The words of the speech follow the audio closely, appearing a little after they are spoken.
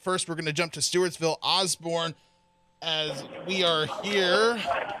First, we're going to jump to Stewartsville Osborne as we are here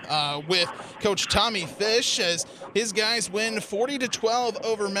with Coach Tommy Fish as his guys win 40-12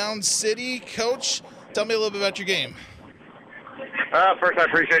 over Mound City. Coach, tell me a little bit about your game. First, I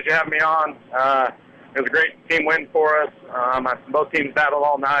appreciate you having me on. It was a great team win for us. Both teams battled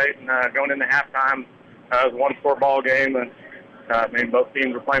all night, and going into halftime, it was a one-score ball game. And both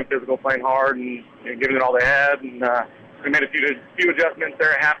teams were playing physical, playing hard, and giving it all they had. And we made a few adjustments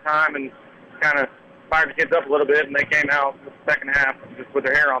there at halftime, and kind of fired the kids up a little bit. And they came out the second half just with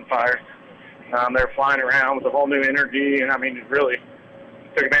their hair on fire. They were flying around with a whole new energy, and just really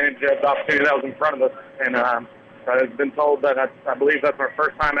took advantage of the opportunity that was in front of us. And I've been told that I believe that's our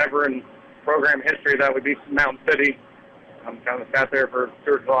first time ever in program history that we beat Mountain City. I'm kind of sat there for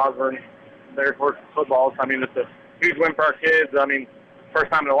Stewartsville Osborne there for football. So, it's a huge win for our kids.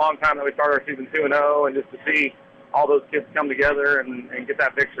 First time in a long time that we started our season 2-0, and just to see all those kids come together and get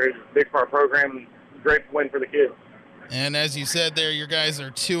that victory is big for our program, and great win for the kids. And as you said there, your guys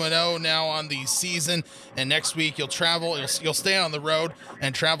are 2-0 now on the season, and next week you'll stay on the road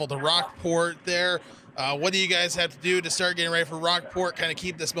and travel to Rockport there. What do you guys have to do to start getting ready for Rockport, kind of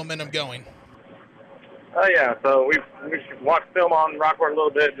keep this momentum going? So we watched film on Rockport a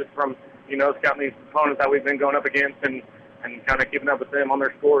little bit just from, scouting these opponents that we've been going up against and kind of keeping up with them on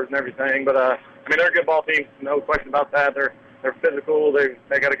their scores and everything. But, they're a good ball team, no question about that. They're physical.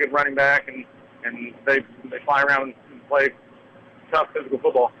 They got a good running back, and they fly around and play tough physical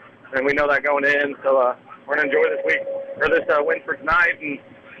football. And we know that going in, so we're going to enjoy this win for tonight and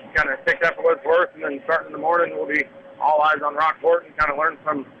kind of take that for what it's worth. And then starting in the morning, we'll be all eyes on Rockport and kind of learn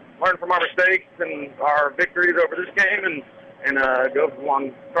from our mistakes and our victories over this game, and go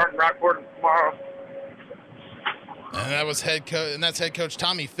on starting Rockport tomorrow. And that's head coach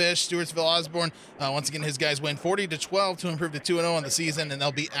Tommy Fish. Stewartsville Osborne, once again, his guys win 40-12 to improve to 2-0 on the season, and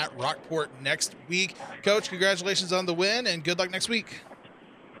they'll be at Rockport next week. Coach, congratulations on the win, and good luck next week.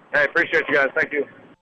 Hey, appreciate you guys. Thank you.